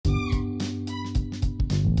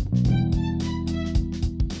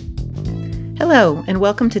Hello, and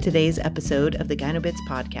welcome to today's episode of the GynoBits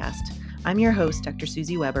podcast. I'm your host, Dr.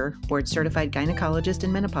 Susie Weber, board-certified gynecologist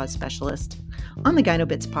and menopause specialist. On the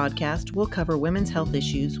GynoBits podcast, we'll cover women's health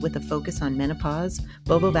issues with a focus on menopause,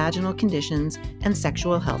 vulvovaginal conditions, and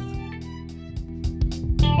sexual health.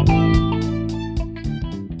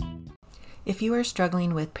 If you are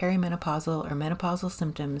struggling with perimenopausal or menopausal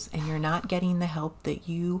symptoms and you're not getting the help that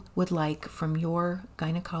you would like from your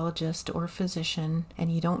gynecologist or physician,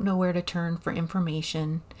 and you don't know where to turn for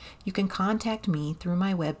information, you can contact me through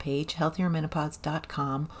my webpage,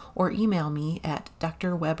 healthiermenopause.com, or email me at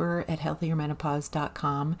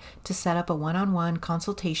drweber@healthiermenopause.com to set up a one-on-one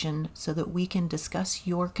consultation so that we can discuss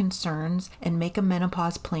your concerns and make a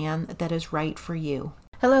menopause plan that is right for you.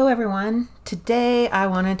 Hello everyone. Today I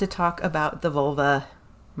wanted to talk about the vulva,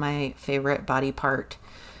 my favorite body part.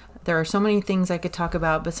 There are so many things I could talk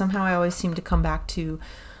about, but somehow I always seem to come back to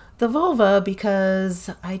the vulva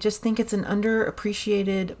because I just think it's an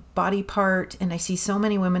underappreciated body part, and I see so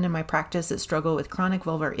many women in my practice that struggle with chronic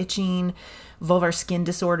vulvar itching, vulvar skin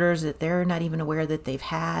disorders that they're not even aware that they've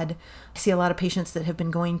had. I see a lot of patients that have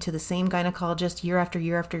been going to the same gynecologist year after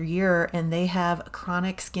year after year, and they have a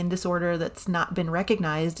chronic skin disorder that's not been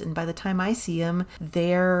recognized, and by the time I see them,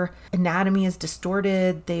 their anatomy is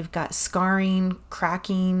distorted, they've got scarring,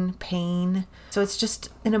 cracking, pain. So it's just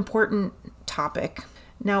an important topic.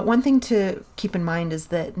 Now, one thing to keep in mind is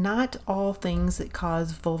that not all things that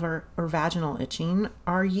cause vulvar or vaginal itching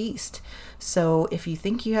are yeast. So if you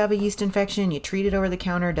think you have a yeast infection, you treat it over the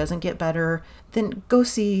counter, doesn't get better, then go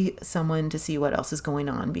see someone to see what else is going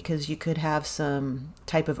on, because you could have some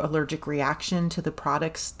type of allergic reaction to the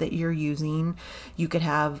products that you're using. You could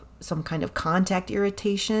have some kind of contact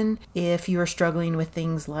irritation. If you are struggling with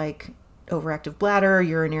things like overactive bladder,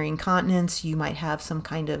 urinary incontinence, you might have some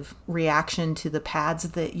kind of reaction to the pads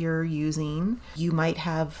that you're using. You might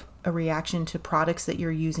have a reaction to products that you're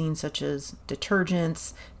using, such as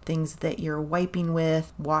detergents, things that you're wiping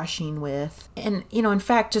with, washing with. And, in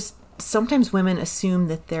fact, just sometimes women assume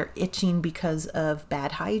that they're itching because of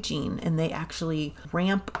bad hygiene, and they actually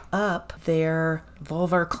ramp up their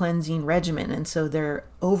vulvar cleansing regimen. And so they're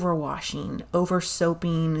overwashing,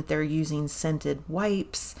 over-soaping, they're using scented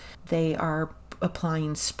wipes, they are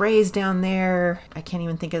applying sprays down there. I can't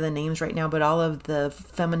even think of the names right now, but all of the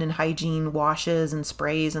feminine hygiene washes and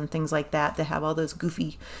sprays and things like that have all those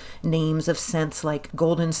goofy names of scents like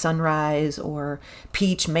golden sunrise or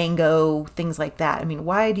peach mango, things like that. I mean,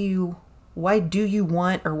 why do you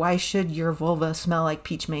want, or why should your vulva smell like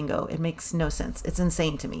peach mango? It makes no sense. It's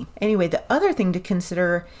insane to me. Anyway, the other thing to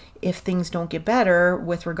consider if things don't get better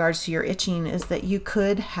with regards to your itching is that you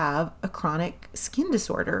could have a chronic skin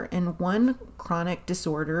disorder. And one chronic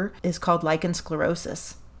disorder is called lichen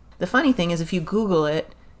sclerosus. The funny thing is, if you Google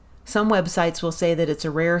it, some websites will say that it's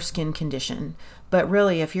a rare skin condition, but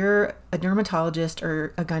really, if you're a dermatologist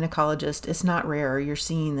or a gynecologist, it's not rare. You're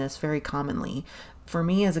seeing this very commonly. For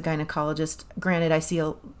me as a gynecologist, granted, I see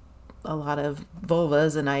a lot of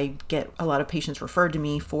vulvas and I get a lot of patients referred to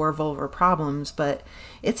me for vulvar problems, but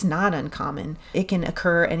it's not uncommon. It can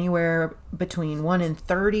occur anywhere between 1 in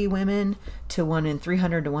 30 women to 1 in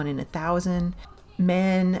 300 to 1 in 1,000.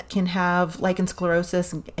 Men can have lichen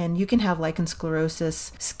sclerosus, and you can have lichen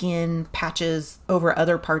sclerosus skin patches over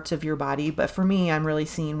other parts of your body. But for me, I'm really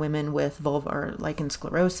seeing women with vulvar lichen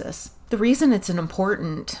sclerosus. The reason it's an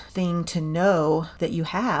important thing to know that you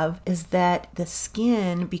have is that the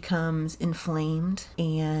skin becomes inflamed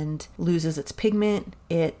and loses its pigment.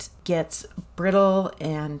 It gets brittle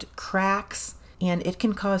and cracks, and it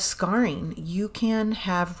can cause scarring. You can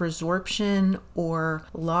have resorption or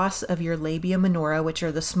loss of your labia minora, which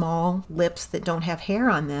are the small lips that don't have hair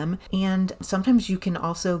on them. And sometimes you can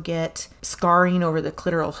also get scarring over the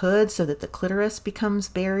clitoral hood so that the clitoris becomes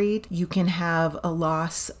buried. You can have a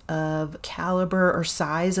loss of caliber or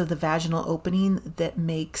size of the vaginal opening that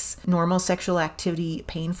makes normal sexual activity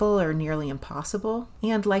painful or nearly impossible.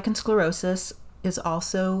 And lichen sclerosus is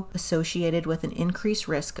also associated with an increased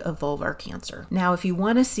risk of vulvar cancer. Now, if you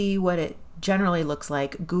want to see what it generally looks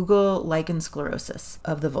like, Google lichen sclerosus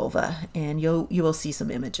of the vulva and you will see some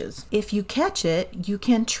images. If you catch it, you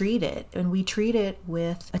can treat it, and we treat it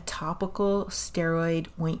with a topical steroid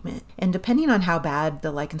ointment. And depending on how bad the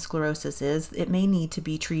lichen sclerosus is, it may need to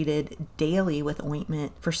be treated daily with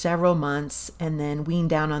ointment for several months and then wean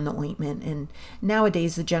down on the ointment. And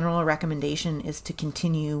nowadays, the general recommendation is to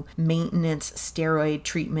continue maintenance steroid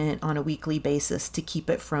treatment on a weekly basis to keep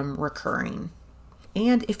it from recurring.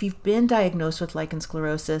 And if you've been diagnosed with lichen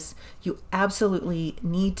sclerosus, you absolutely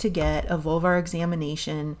need to get a vulvar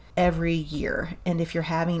examination every year. And if you're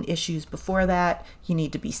having issues before that, you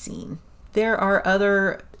need to be seen. There are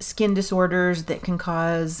other skin disorders that can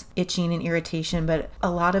cause itching and irritation, but a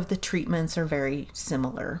lot of the treatments are very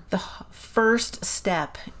similar. The first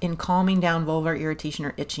step in calming down vulvar irritation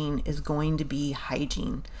or itching is going to be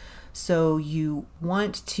hygiene. So you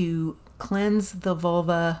want to cleanse the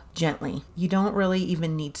vulva gently. You don't really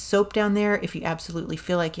even need soap down there. If you absolutely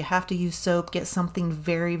feel like you have to use soap, get something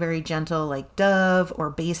very, very gentle like Dove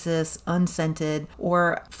or Basis, unscented.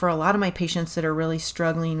 Or for a lot of my patients that are really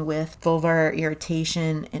struggling with vulvar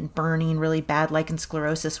irritation and burning really bad, lichen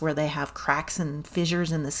sclerosus, where they have cracks and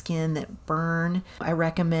fissures in the skin that burn, I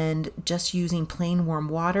recommend just using plain warm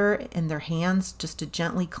water in their hands just to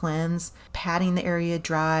gently cleanse, patting the area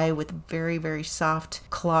dry with very, very soft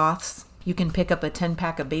cloths. You can pick up a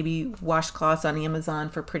 10-pack of baby washcloths on Amazon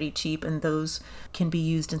for pretty cheap, and those can be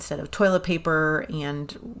used instead of toilet paper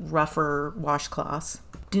and rougher washcloths.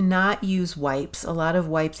 Do not use wipes. A lot of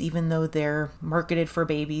wipes, even though they're marketed for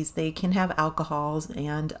babies, they can have alcohols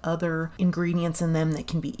and other ingredients in them that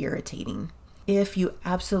can be irritating. If you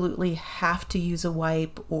absolutely have to use a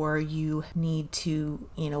wipe, or you need to,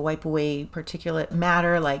 wipe away particulate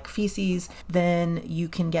matter like feces, then you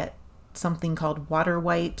can get something called water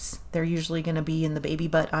wipes. They're usually going to be in the baby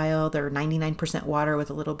butt aisle. They're 99% water with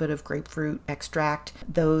a little bit of grapefruit extract.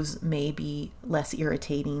 Those may be less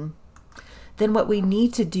irritating. Then what we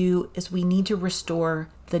need to do is we need to restore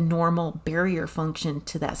the normal barrier function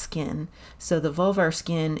to that skin. So the vulvar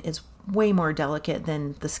skin is way more delicate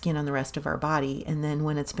than the skin on the rest of our body. And then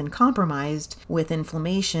when it's been compromised with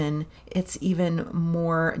inflammation, it's even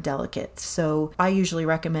more delicate. So I usually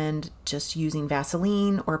recommend just using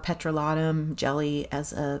Vaseline or petrolatum jelly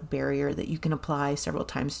as a barrier that you can apply several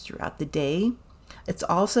times throughout the day. It's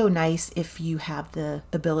also nice if you have the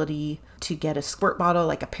ability to get a squirt bottle,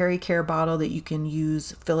 like a Pericare bottle that you can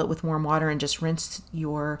use, fill it with warm water and just rinse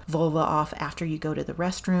your vulva off after you go to the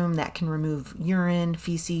restroom. That can remove urine,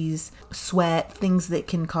 feces, sweat, things that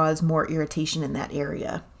can cause more irritation in that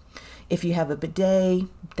area. If you have a bidet,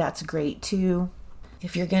 that's great too.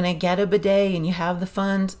 If you're going to get a bidet and you have the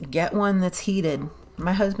funds, get one that's heated.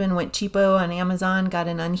 My husband went cheapo on Amazon, got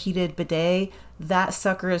an unheated bidet. That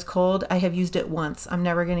sucker is cold. I have used it once. I'm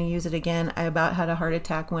never going to use it again. I about had a heart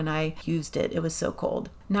attack when I used it. It was so cold.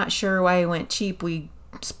 Not sure why I went cheap. We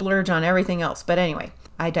splurge on everything else. But anyway,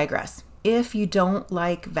 I digress. If you don't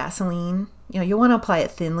like Vaseline, you want to apply it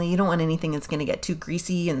thinly. You don't want anything that's going to get too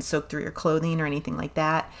greasy and soak through your clothing or anything like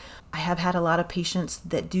that. I have had a lot of patients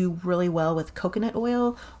that do really well with coconut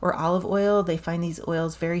oil or olive oil. They find these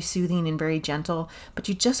oils very soothing and very gentle, but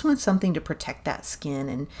you just want something to protect that skin.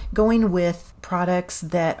 And going with products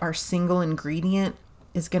that are single ingredient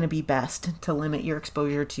is going to be best to limit your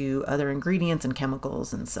exposure to other ingredients and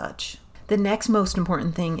chemicals and such. The next most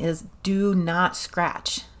important thing is do not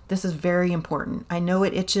scratch. This is very important. I know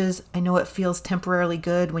it itches. I know it feels temporarily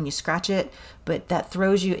good when you scratch it, but that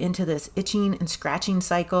throws you into this itching and scratching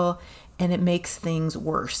cycle, and it makes things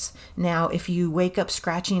worse. Now, if you wake up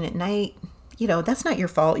scratching at night, that's not your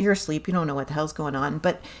fault. You're asleep. You don't know what the hell's going on,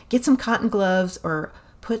 but get some cotton gloves or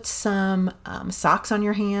put some socks on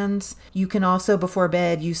your hands. You can also, before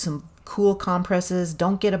bed, use some cool compresses.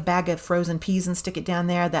 Don't get a bag of frozen peas and stick it down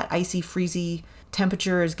there. That icy, freezy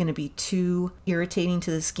temperature is going to be too irritating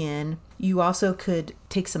to the skin. You also could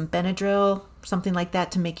take some Benadryl, something like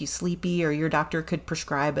that, to make you sleepy, or your doctor could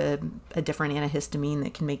prescribe a different antihistamine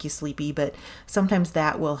that can make you sleepy, but sometimes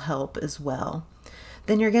that will help as well.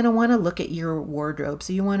 Then you're going to want to look at your wardrobe.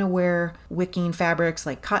 So you want to wear wicking fabrics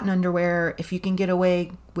like cotton underwear. If you can get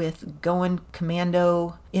away with going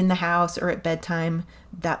commando in the house or at bedtime,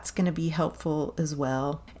 that's going to be helpful as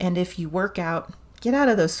well. And if you work out, get out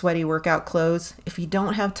of those sweaty workout clothes. If you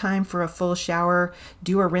don't have time for a full shower,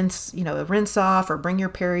 do a rinse off, or bring your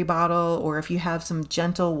peri bottle, or if you have some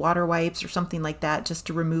gentle water wipes or something like that just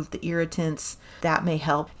to remove the irritants, that may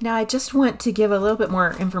help. Now, I just want to give a little bit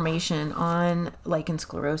more information on lichen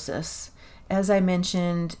sclerosus. As I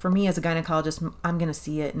mentioned, for me as a gynecologist, I'm going to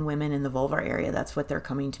see it in women in the vulvar area. That's what they're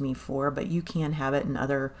coming to me for, but you can have it in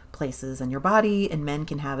other places in your body, and men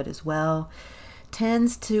can have it as well.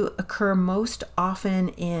 Tends to occur most often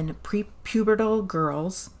in prepubertal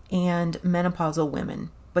girls and menopausal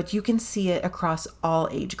women, but you can see it across all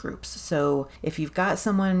age groups. So if you've got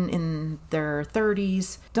someone in their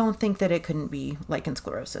 30s, don't think that it couldn't be lichen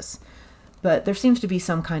sclerosus. But there seems to be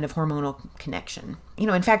some kind of hormonal connection.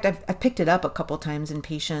 In fact, I've picked it up a couple times in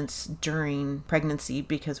patients during pregnancy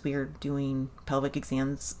because we are doing pelvic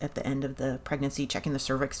exams at the end of the pregnancy, checking the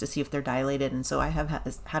cervix to see if they're dilated. And so I have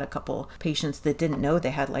had a couple patients that didn't know they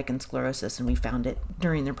had lichen sclerosus, and we found it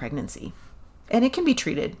during their pregnancy. And it can be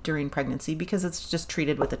treated during pregnancy because it's just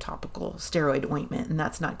treated with a topical steroid ointment, and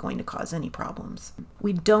that's not going to cause any problems.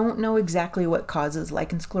 We don't know exactly what causes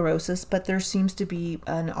lichen sclerosus, but there seems to be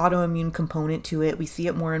an autoimmune component to it. We see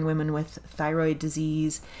it more in women with thyroid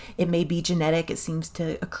disease. It may be genetic. It seems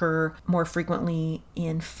to occur more frequently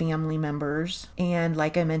in family members. And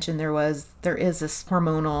like I mentioned, there is this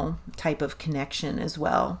hormonal type of connection as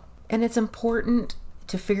well. And it's important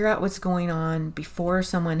to figure out what's going on before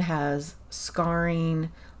someone has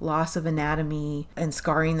scarring, loss of anatomy, and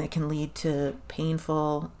scarring that can lead to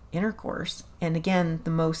painful intercourse. And again,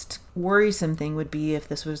 the most worrisome thing would be if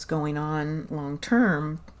this was going on long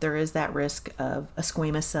term, there is that risk of a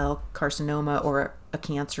squamous cell carcinoma or a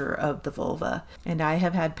cancer of the vulva. And I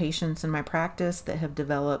have had patients in my practice that have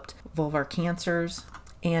developed vulvar cancers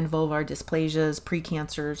and vulvar dysplasias,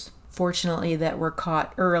 precancers, fortunately, that were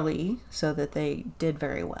caught early so that they did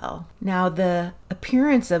very well. Now, the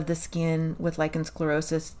appearance of the skin with lichen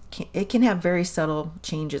sclerosus, it can have very subtle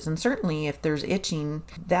changes. And certainly if there's itching,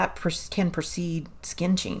 that can precede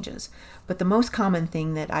skin changes. But the most common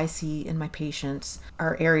thing that I see in my patients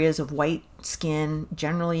are areas of white skin,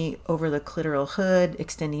 generally over the clitoral hood,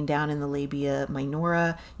 extending down in the labia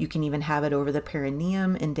minora. You can even have it over the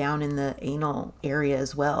perineum and down in the anal area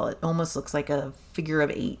as well. It almost looks like a figure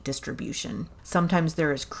of 8 distribution. Sometimes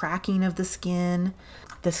there is cracking of the skin.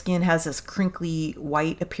 The skin has this crinkly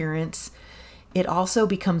white appearance. It also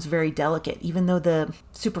becomes very delicate. Even though the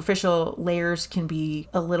superficial layers can be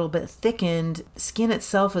a little bit thickened, skin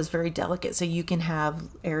itself is very delicate. So you can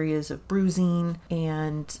have areas of bruising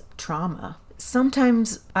and trauma.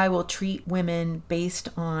 Sometimes I will treat women based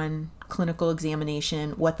on clinical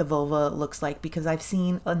examination, what the vulva looks like, because I've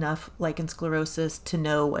seen enough lichen sclerosus to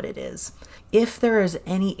know what it is. If there is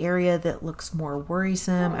any area that looks more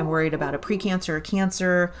worrisome, I'm worried about a precancer or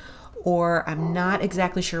cancer, or I'm not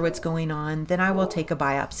exactly sure what's going on, then I will take a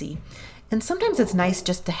biopsy. And sometimes it's nice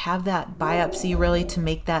just to have that biopsy really to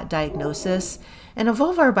make that diagnosis. And a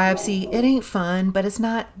vulvar biopsy, it ain't fun, but it's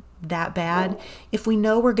not that bad. If we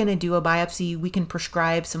know we're going to do a biopsy, we can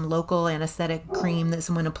prescribe some local anesthetic cream that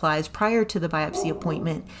someone applies prior to the biopsy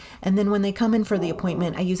appointment. And then when they come in for the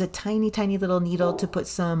appointment, I use a tiny, tiny little needle to put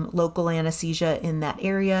some local anesthesia in that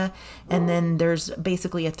area. And then there's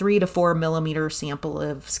basically a 3 to 4 millimeter sample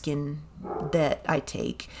of skin that I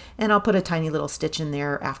take, and I'll put a tiny little stitch in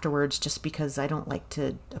there afterwards just because I don't like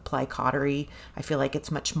to apply cautery. I feel like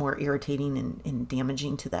it's much more irritating and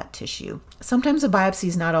damaging to that tissue. Sometimes a biopsy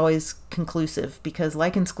is not always conclusive because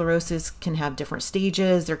lichen sclerosus can have different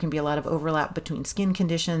stages. There can be a lot of overlap between skin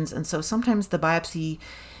conditions, and so sometimes the biopsy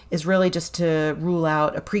is really just to rule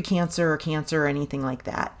out a precancer or cancer or anything like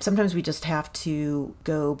that. Sometimes we just have to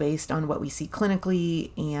go based on what we see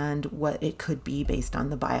clinically and what it could be based on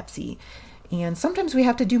the biopsy. And sometimes we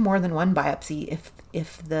have to do more than one biopsy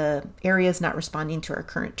if the area is not responding to our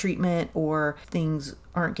current treatment or things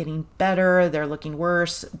aren't getting better, they're looking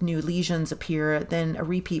worse, new lesions appear, then a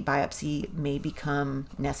repeat biopsy may become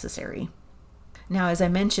necessary. Now, as I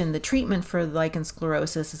mentioned, the treatment for lichen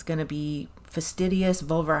sclerosus is going to be fastidious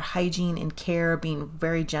vulvar hygiene and care, being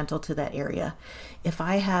very gentle to that area. If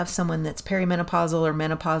I have someone that's perimenopausal or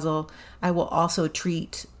menopausal, I will also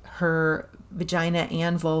treat her vagina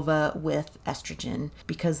and vulva with estrogen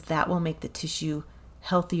because that will make the tissue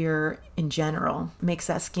healthier in general, makes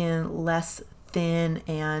that skin less thin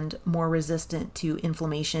and more resistant to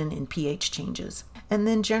inflammation and pH changes. And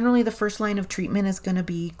then generally the first line of treatment is going to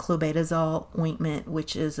be clobetasol ointment,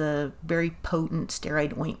 which is a very potent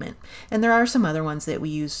steroid ointment. And there are some other ones that we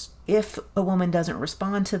use. If a woman doesn't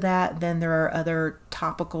respond to that, then there are other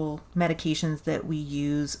topical medications that we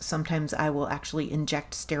use. Sometimes I will actually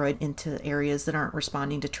inject steroid into areas that aren't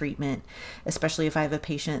responding to treatment, especially if I have a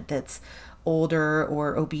patient that's older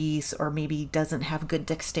or obese or maybe doesn't have good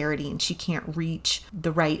dexterity and she can't reach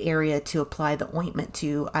the right area to apply the ointment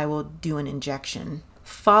to. I will do an injection.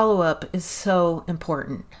 Follow-up is so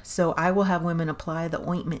important. So I will have women apply the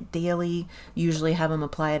ointment daily, usually have them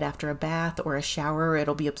apply it after a bath or a shower.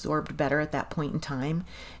 It'll be absorbed better at that point in time.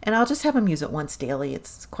 And I'll just have them use it once daily.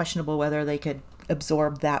 It's questionable whether they could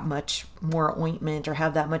absorb that much more ointment or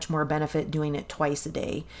have that much more benefit doing it twice a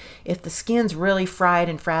day. If the skin's really fried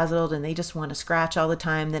and frazzled and they just want to scratch all the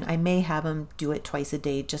time, then I may have them do it twice a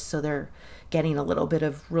day just so they're getting a little bit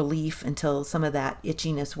of relief until some of that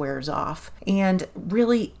itchiness wears off. And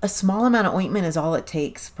really a small amount of ointment is all it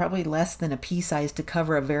takes, probably less than a pea size to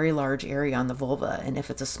cover a very large area on the vulva. And if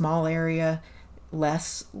it's a small area,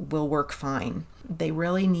 less will work fine. They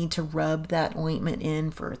really need to rub that ointment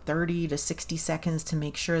in for 30 to 60 seconds to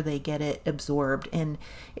make sure they get it absorbed. And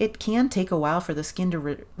it can take a while for the skin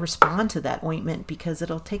to respond to that ointment, because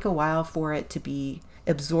it'll take a while for it to be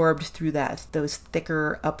absorbed through those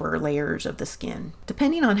thicker upper layers of the skin.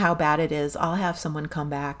 Depending on how bad it is, I'll have someone come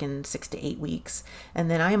back in 6 to 8 weeks, and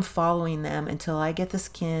then I am following them until I get the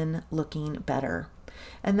skin looking better.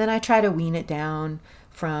 And then I try to wean it down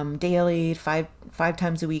from daily, five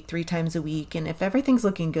times a week, 3 times a week. And if everything's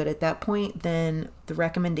looking good at that point, then the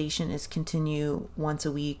recommendation is continue once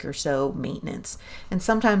a week or so maintenance. And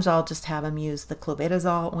sometimes I'll just have them use the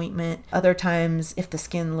clobetasol ointment. Other times, if the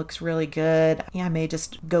skin looks really good, I may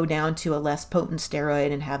just go down to a less potent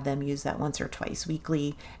steroid and have them use that once or twice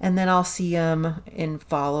weekly. And then I'll see them in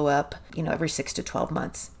follow-up, every 6 to 12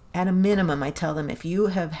 months. At a minimum, I tell them, if you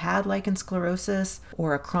have had lichen sclerosus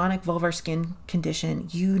or a chronic vulvar skin condition,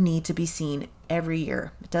 you need to be seen every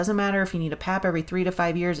year. It doesn't matter if you need a PAP every 3 to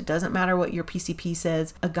 5 years. It doesn't matter what your PCP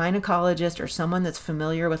says. A gynecologist or someone that's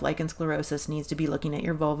familiar with lichen sclerosus needs to be looking at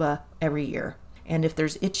your vulva every year. And if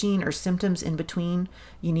there's itching or symptoms in between,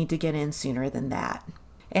 you need to get in sooner than that.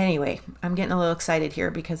 Anyway, I'm getting a little excited here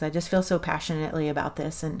because I just feel so passionately about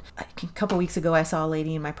this. And a couple weeks ago, I saw a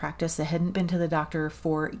lady in my practice that hadn't been to the doctor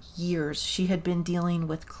for years. She had been dealing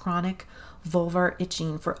with chronic vulvar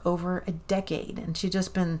itching for over a decade. And she'd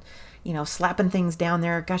just been, slapping things down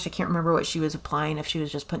there. Gosh, I can't remember what she was applying, if she was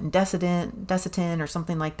just putting Desitin or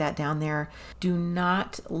something like that down there. Do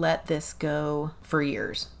not let this go for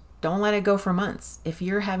years. Don't let it go for months. If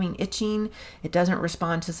you're having itching, it doesn't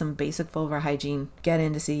respond to some basic vulvar hygiene, get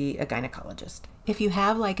in to see a gynecologist. If you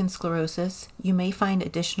have lichen sclerosus, you may find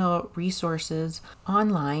additional resources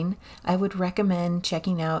online. I would recommend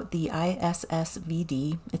checking out the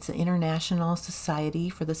ISSVD. It's the International Society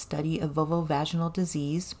for the Study of Vulvovaginal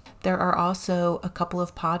Disease. There are also a couple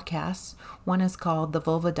of podcasts. One is called The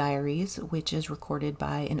Vulva Diaries, which is recorded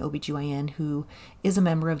by an OBGYN who is a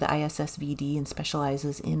member of the ISSVD and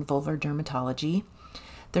specializes in vulvar dermatology.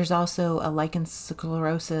 There's also a lichen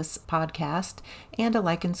sclerosus podcast and a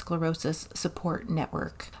lichen sclerosus support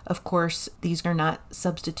network. Of course, these are not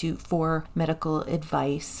substitute for medical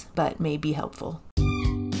advice, but may be helpful.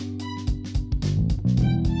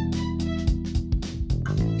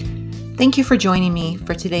 Thank you for joining me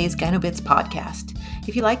for today's GynoBits podcast.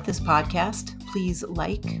 If you like this podcast, please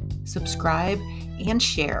like, subscribe, and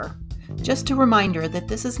share. Just a reminder that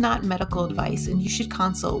this is not medical advice and you should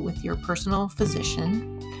consult with your personal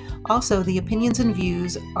physician. Also, the opinions and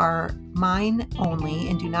views are mine only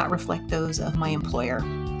and do not reflect those of my employer.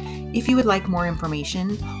 If you would like more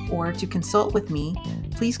information or to consult with me,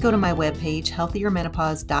 please go to my webpage,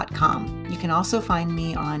 healthiermenopause.com. You can also find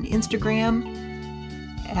me on Instagram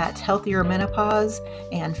at healthiermenopause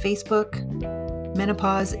and Facebook,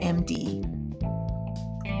 MenopauseMD.